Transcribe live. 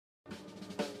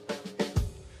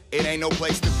it ain't no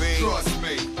place to be. Trust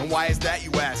me. And why is that,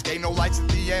 you ask? Ain't no lights at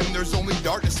the end, there's only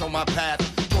darkness on my path.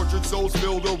 Tortured souls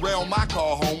build a realm I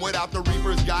call home. Without the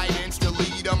Reaper's guidance to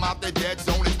lead them out the dead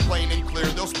zone, it's plain and clear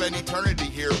they'll spend eternity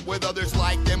here with others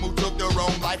like them who took their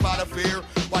own life out of fear.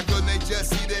 Why couldn't they just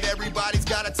see that everybody's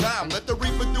got a time? Let the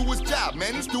Reaper do his job,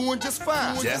 man, he's doing just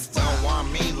fine. Death don't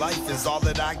want me, life is all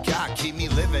that I got. Keep me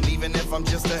living even if I'm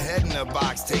just a head in a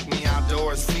box. Take me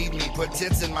outdoors, feed me, put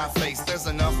tits in my face. There's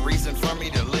enough reason for me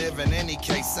to live in any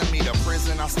case. Send me to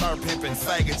prison, I'll start pimping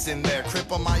faggots in there.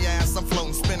 Crip on my ass, I'm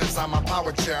floating spinners on my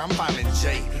power chair. I'm finding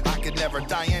J, I could never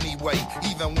die anyway.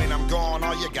 Even when I'm gone,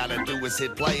 all you gotta do is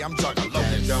hit play. I'm talking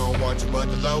Lotus. Don't want you but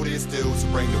the Lotus do. So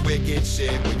bring the wicked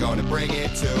shit, we gonna bring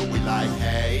it to. We like,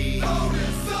 hey,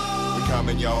 we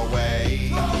coming your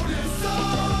way.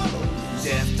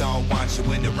 Death don't want you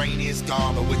when the rain is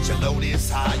gone, but with your Lotus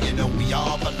high, you know we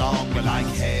all belong. We're like,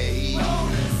 hey,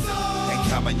 and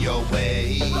coming your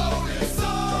way.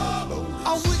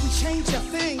 I wouldn't change a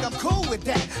thing, I'm cool with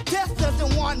that. Death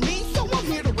doesn't want me, so I'm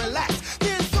here to relax.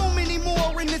 There's so many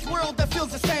more in this world that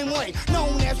feels the same way.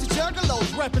 Known as the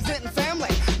Juggalos, representing family.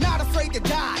 Not afraid to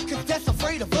die, cause death's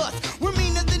afraid of us. We're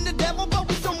meaner than the devil, but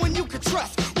we're someone you can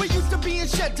trust. We're used to being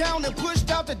shut down and pushed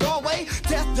out the doorway.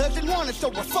 Death doesn't want us, so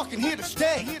we're fucking here to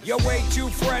stay. You're way too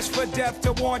fresh for death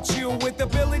to want you. With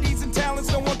abilities and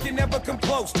talents no one can ever come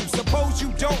close to. Suppose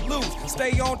you don't lose,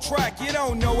 stay on track. You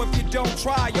don't know if you don't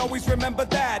try. Always remember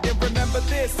that, and remember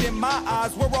this. In my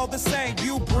eyes, we're all the same.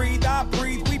 You breathe, I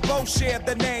breathe, we both share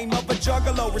the name of a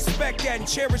juggalo. Respect that and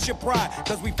cherish your pride,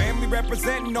 cause we family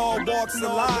representing all walks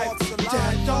of life.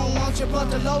 Death don't want you but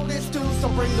the Lotus do. So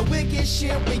bring the wicked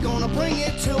shit, we gonna bring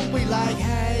it to. We like,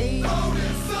 hey,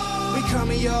 we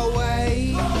coming your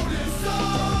way.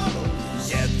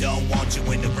 Death don't want you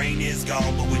when the rain is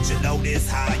gone, but with your Lotus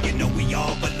high, you know we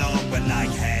all belong. We're like,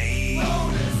 hey,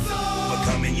 we're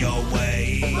coming your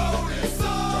way.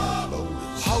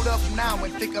 Hold up now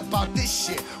and think about this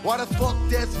shit. Why the fuck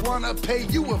death wanna pay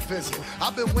you a visit?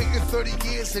 I've been waiting 30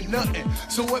 years and nothing.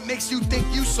 So what makes you think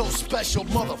you so special,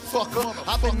 motherfucker?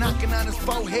 I've been knocking on his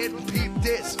forehead and peep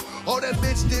this. All that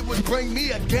bitch did was bring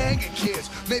me a gang of kids.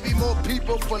 Maybe more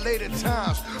people for later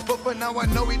times. But for now I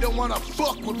know he don't wanna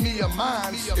fuck with me or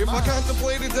mine. If I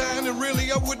contemplated dying, then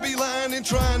really I would be lying. And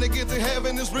trying to get to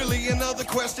heaven is really another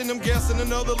question. I'm guessing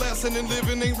another lesson, and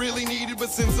living ain't really needed. But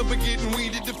since I've been getting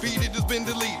weeded, defeated has been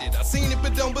deleted. I seen it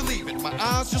but don't believe it. My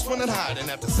eyes just wanna hide, and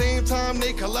at the same time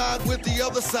they collide with the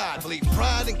other side. Bleed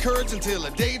pride and courage until the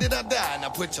day that I die. Now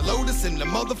put your Lotus in the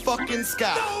motherfucking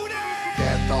sky.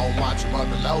 Death don't want you but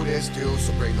the Lotus do.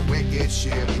 So bring the wicked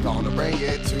shit, we gonna bring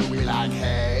it to. We like,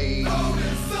 hey,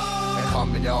 and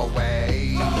coming your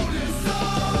way.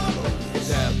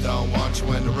 Death don't want you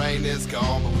when the rain is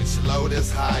gone, but with your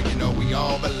Lotus high, you know we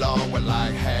all belong. We're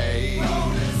like, hey,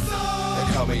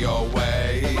 and coming your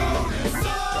way.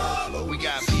 We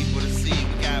got people to see,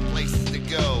 we got places to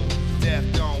go. Death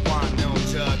don't want no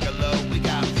juggalo. We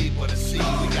got people to see,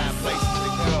 we got places to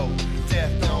go.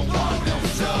 Death don't want no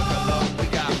juggalo. We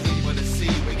got people to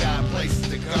see, we got places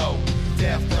to go.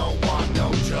 Death don't want no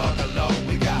juggalo.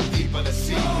 We got people to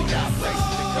see, we got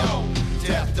places to go.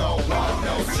 Death don't want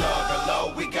no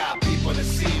juggalo. We got people to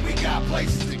see, we got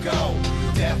places to go.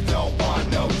 Death don't want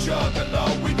no juggalo.